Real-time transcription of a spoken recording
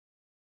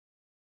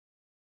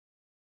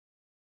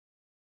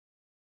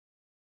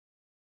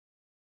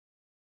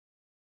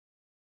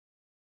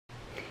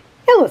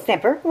Hello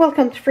Stamper,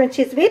 welcome to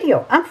Frenchie's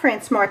video. I'm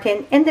Frances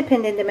Martin,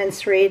 independent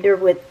demonstrator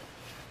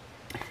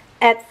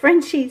at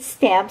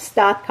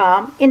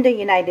FrenchieStamps.com in the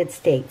United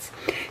States.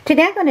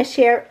 Today I'm going to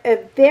share a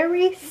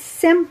very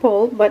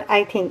simple but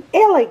I think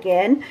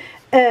elegant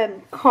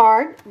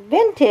card,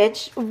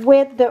 vintage,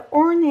 with the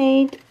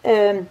Ornate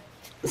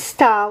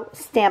Style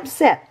stamp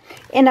set.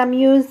 And I'm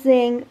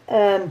using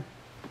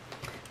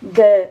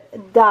the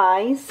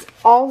dies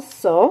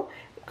also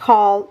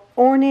called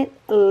Ornate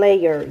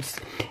Layers.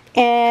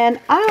 And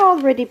I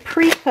already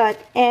pre-cut,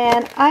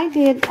 and I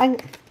did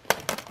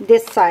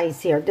this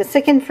size here, the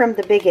second from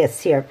the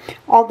biggest here,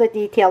 all the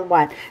detailed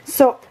one.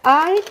 So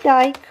I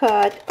die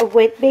cut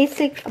with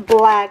basic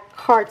black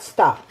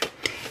cardstock.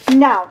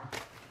 Now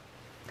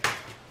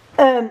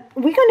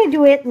we're going to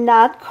do it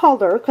not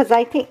color, because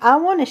I think I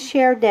want to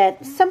share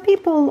that some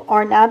people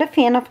are not a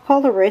fan of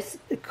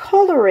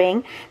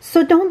coloring,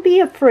 so don't be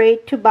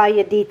afraid to buy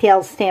a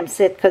detailed stamp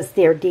set because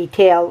they're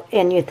detailed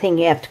and you think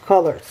you have to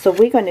color. So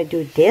we're going to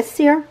do this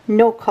here,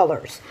 no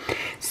colors.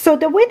 So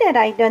the way that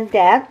I done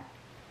that,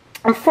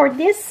 for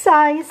this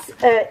size,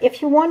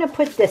 if you want to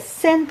put the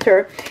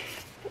center,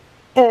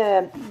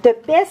 the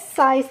best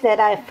size that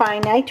I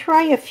find, I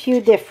try a few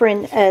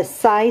different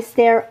size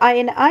there,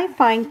 and I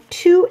find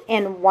 2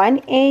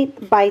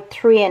 1/8 by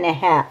 3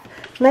 1/2.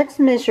 Let's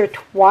measure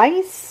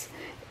twice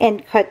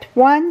and cut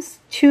once.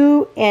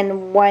 2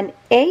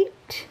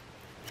 1/8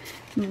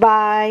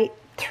 by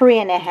 3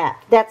 1/2.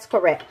 That's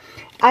correct.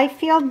 I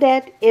feel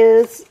that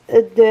is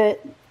the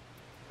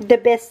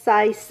best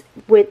size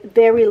with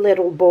very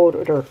little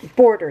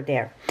border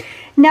there.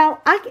 Now,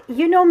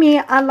 you know me,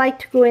 I like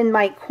to go in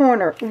my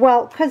corner.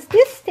 Well, because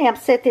this stamp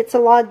set, it's a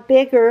lot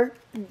bigger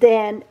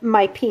than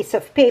my piece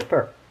of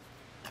paper.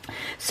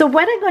 So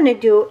what I'm going to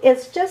do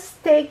is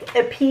just take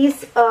a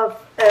piece of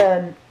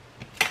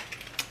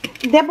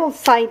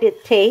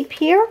double-sided tape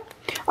here.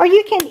 Or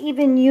you can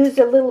even use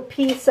a little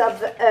piece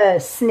of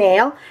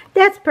snail.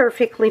 That's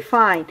perfectly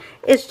fine.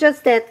 It's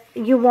just that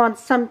you want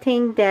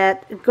something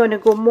that's going to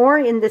go more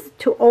in this,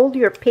 to hold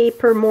your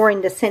paper more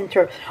in the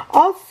center.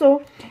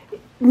 Also,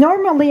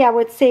 normally I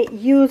would say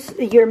use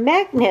your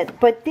magnet,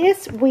 but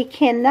this we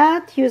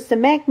cannot use the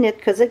magnet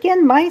because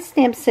again my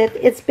stamp set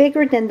is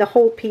bigger than the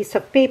whole piece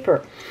of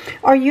paper.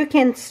 Or you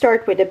can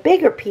start with a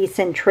bigger piece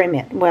and trim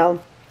it. Well,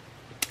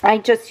 I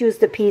just use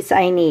the piece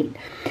I need.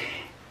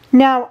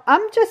 Now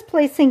I'm just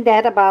placing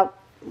that about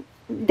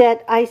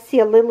that I see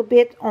a little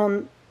bit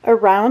on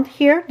around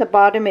here, the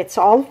bottom, it's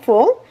all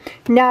full.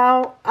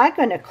 Now I'm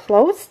going to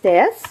close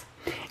this,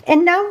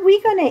 and now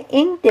we're going to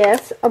ink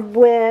this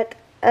with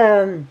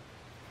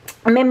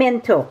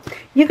memento.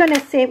 You're going to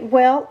say,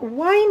 well,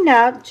 why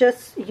not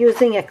just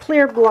using a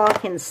clear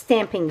block and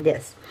stamping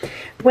this?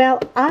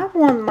 Well, I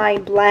want my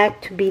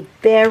black to be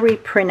very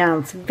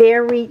pronounced,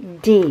 very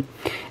deep.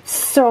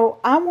 So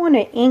I want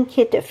to ink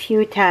it a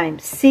few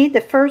times. See,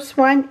 the first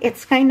one,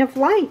 it's kind of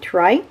light,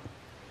 right?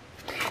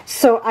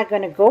 So I'm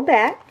going to go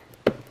back.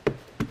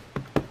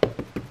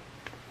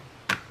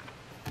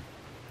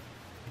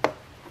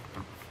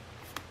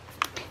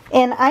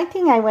 And I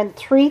think I went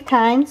 3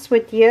 times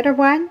with the other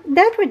one.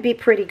 That would be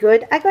pretty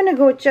good. I'm going to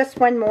go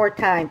just one more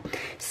time.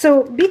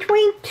 So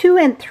between 2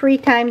 and 3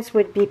 times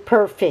would be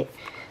perfect.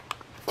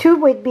 2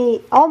 would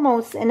be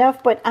almost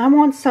enough, but I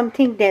want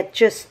something that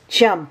just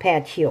jump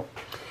at you.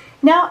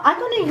 Now I'm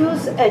going to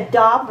use a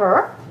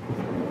dauber.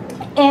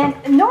 And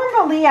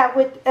normally I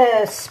would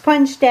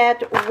sponge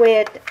that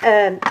with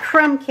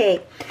crumb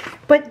cake.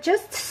 But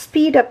just to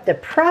speed up the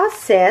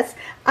process,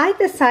 I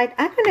decide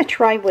I'm going to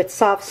try with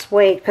soft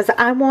suede because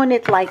I want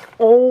it like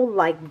old,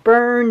 like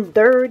burned,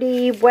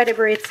 dirty,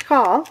 whatever it's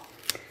called.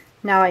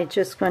 Now I'm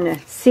just going to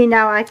see,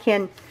 now I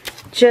can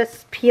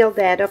just peel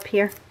that up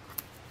here.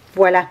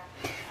 Voila.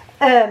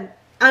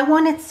 I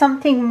wanted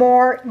something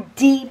more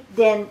deep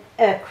than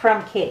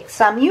crumb cake.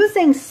 So I'm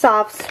using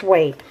soft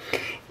suede.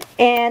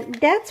 And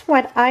that's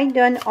what I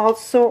done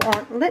also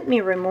on, let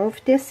me remove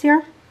this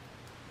here.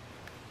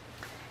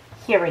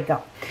 Here we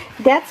go.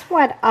 That's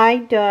what I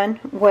done,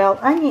 well,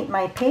 I need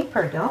my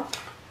paper though,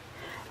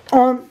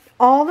 on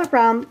all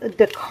around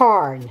the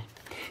card.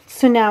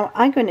 So now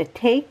I'm going to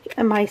take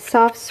my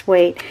soft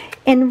suede,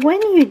 and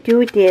when you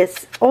do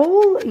this,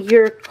 hold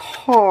your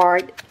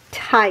card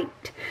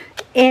tight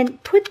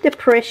and put the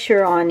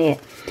pressure on it.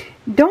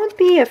 Don't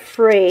be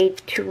afraid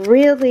to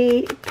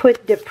really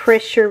put the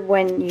pressure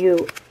when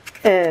you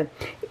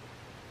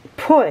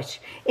push.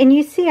 And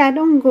you see, I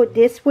don't go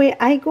this way,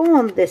 I go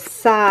on the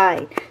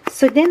side.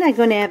 So then I'm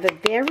going to have a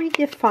very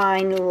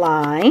defined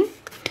line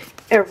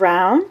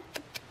around.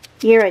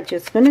 Here I'm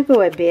just going to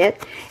go a bit.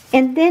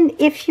 And then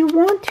if you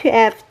want to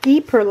have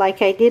deeper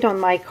like I did on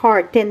my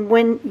card, then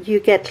when you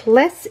get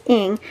less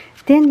ink,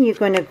 then you're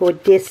going to go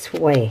this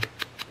way.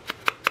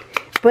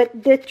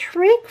 But the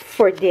trick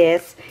for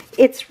this,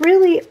 it's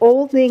really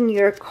holding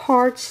your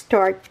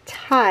cardstock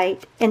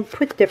tight and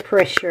put the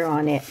pressure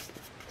on it.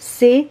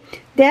 See,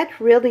 that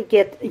really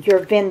gets your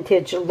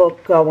vintage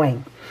look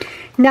going.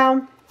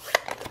 Now,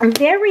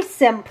 very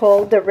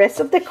simple, the rest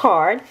of the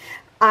card.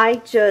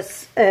 I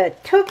just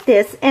took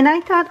this and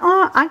I thought,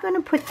 oh, I'm going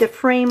to put the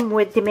frame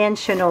with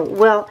dimensional.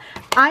 Well,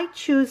 I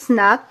choose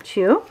not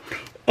to,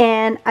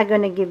 and I'm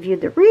going to give you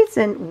the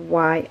reason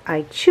why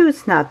I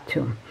choose not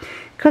to.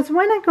 Because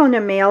when I'm going to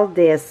mail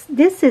this,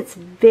 this is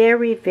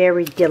very,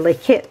 very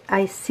delicate.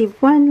 I see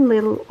one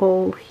little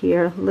hole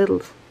here,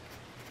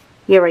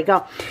 here we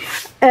go.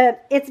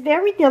 It's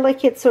very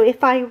delicate, so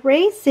if I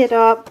raise it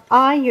up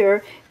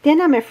higher, then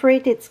I'm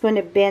afraid it's going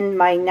to bend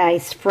my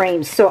nice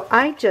frame. So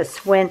I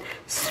just went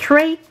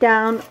straight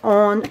down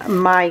on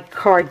my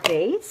card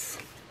base,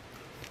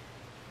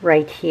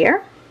 right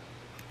here.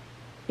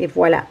 Et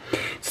voila.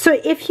 So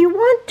if you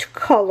want to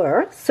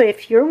color, so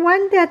if you're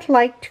one that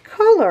like to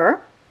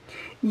color,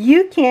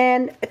 you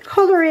can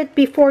color it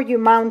before you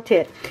mount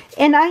it.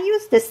 And I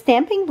use the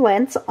stamping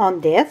blends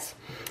on this.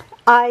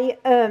 I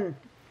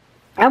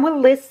will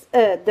list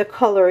the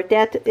color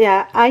that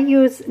I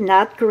use.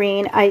 Not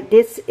green.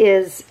 This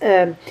is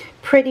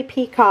Pretty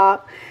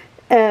Peacock,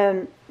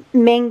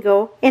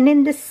 Mango, and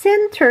in the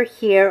center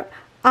here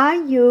I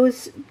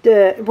use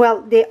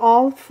they're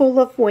all full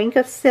of Wink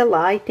of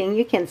Stella. I think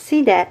you can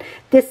see that.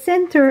 The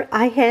center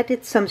I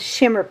added some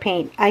shimmer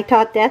paint. I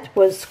thought that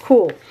was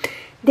cool.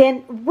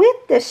 Then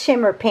with the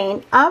shimmer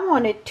paint, I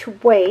wanted to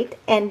wait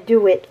and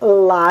do it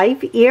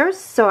live here,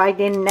 so I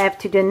didn't have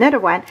to do another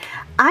one.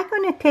 I'm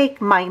going to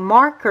take my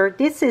marker,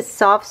 this is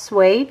soft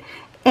suede,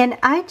 and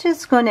I'm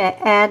just going to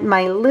add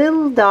my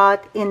little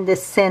dot in the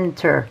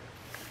center.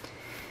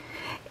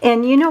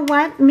 And you know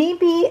what,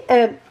 maybe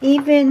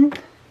even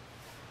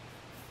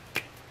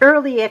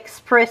early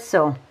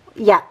espresso.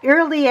 Yeah,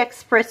 early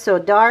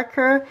espresso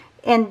darker,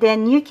 and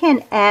then you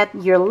can add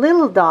your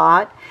little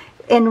dot.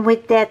 And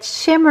with that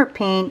shimmer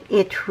paint,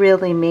 it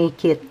really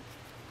make it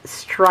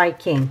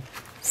striking.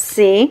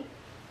 See?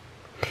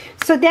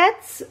 So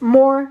that's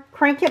more,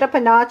 crank it up a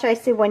notch, I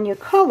see, when you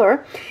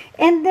color.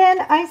 And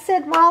then I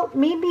said, well,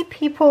 maybe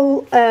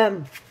people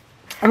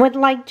would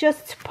like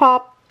just to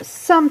pop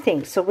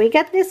something. So we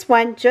got this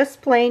one,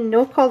 just plain,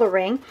 no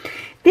coloring.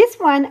 This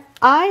one,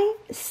 I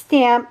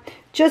stamped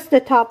just the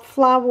top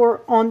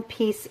flower on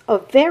piece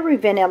of Very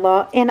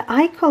Vanilla, and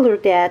I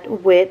colored that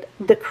with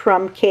the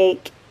crumb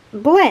cake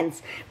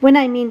blends. When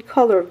I mean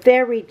color,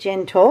 very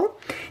gentle.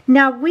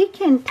 Now we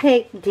can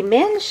take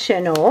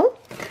dimensional.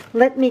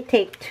 Let me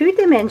take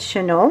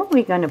 2-dimensional.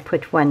 We're going to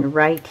put one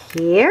right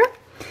here,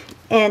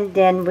 and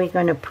then we're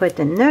going to put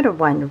another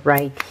one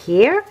right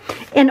here.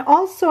 And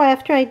also,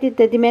 after I did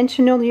the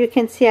dimensional, you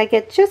can see I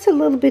get just a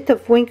little bit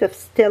of Wink of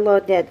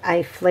Stella that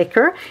I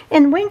flicker.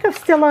 And Wink of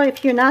Stella,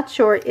 if you're not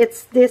sure,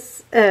 it's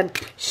this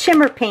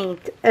shimmer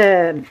paint.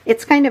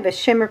 It's kind of a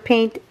shimmer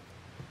paint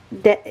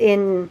that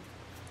in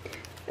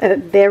a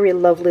very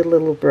lovely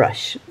little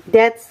brush.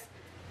 That's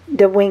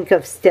the Wink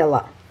of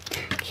Stella.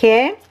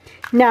 Okay,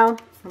 now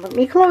let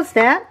me close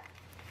that.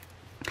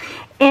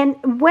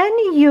 And when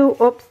you,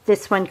 oops,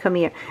 this one, come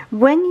here.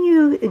 When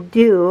you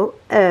do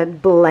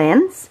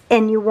blends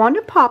and you want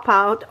to pop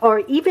out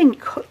or even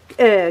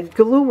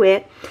glue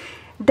it,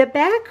 the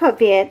back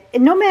of it,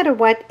 no matter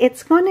what,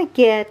 it's going to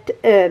get,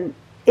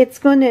 it's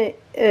going to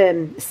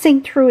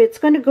sink through, it's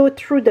going to go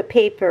through the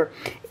paper.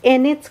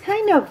 And it's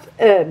kind of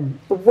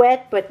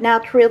wet, but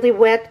not really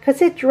wet,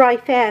 because it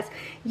dries fast.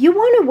 You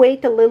want to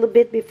wait a little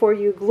bit before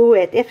you glue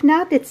it. If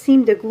not, it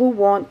seems the glue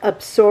won't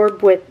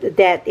absorb with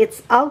that.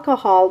 It's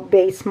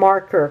alcohol-based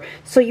marker,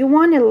 so you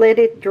want to let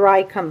it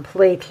dry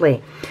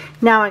completely.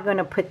 Now I'm going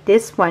to put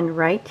this one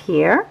right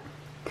here.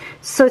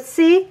 So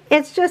see,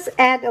 it's just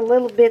add a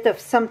little bit of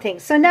something.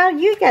 So now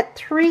you got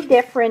 3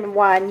 different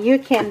ones. You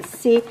can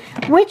see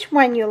which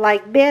one you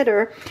like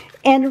better.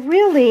 And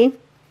really,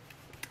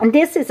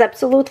 this is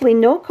absolutely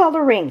no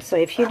coloring. So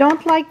if you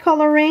don't like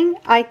coloring,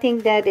 I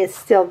think that is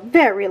still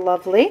very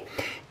lovely.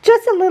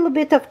 Just a little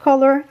bit of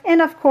color, and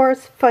of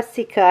course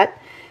fussy cut.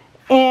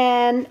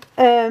 And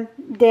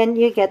then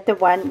you get the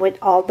one with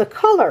all the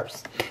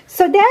colors.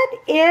 So that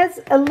is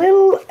a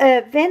little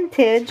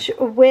vintage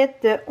with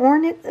the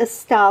Ornate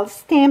Style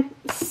stamp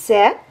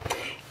set.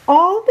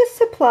 All the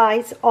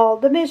supplies, all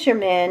the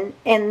measurement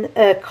and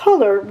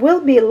color will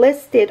be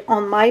listed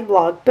on my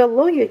blog.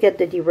 Below you get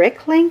the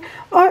direct link,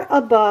 or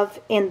above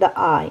in the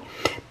eye.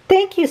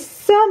 Thank you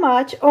so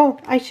much. Oh,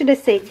 I should have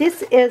said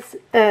this is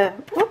 4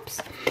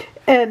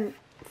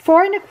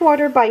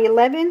 1/4 by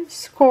 11,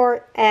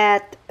 score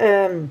at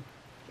 5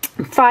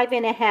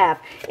 1/2.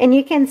 And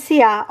you can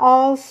see I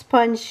all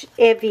sponge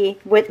heavy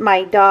with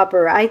my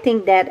dauber. I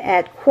think that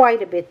add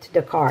quite a bit to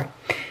the card.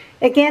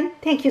 Again,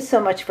 thank you so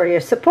much for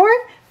your support.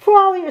 For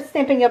all your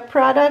Stampin' Up!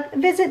 Product,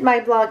 visit my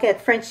blog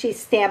at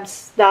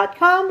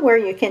FrenchieStamps.com, where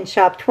you can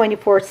shop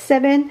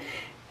 24/7.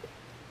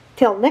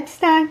 Till next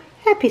time,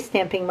 happy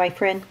stamping, my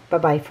friend.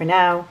 Bye-bye for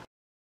now.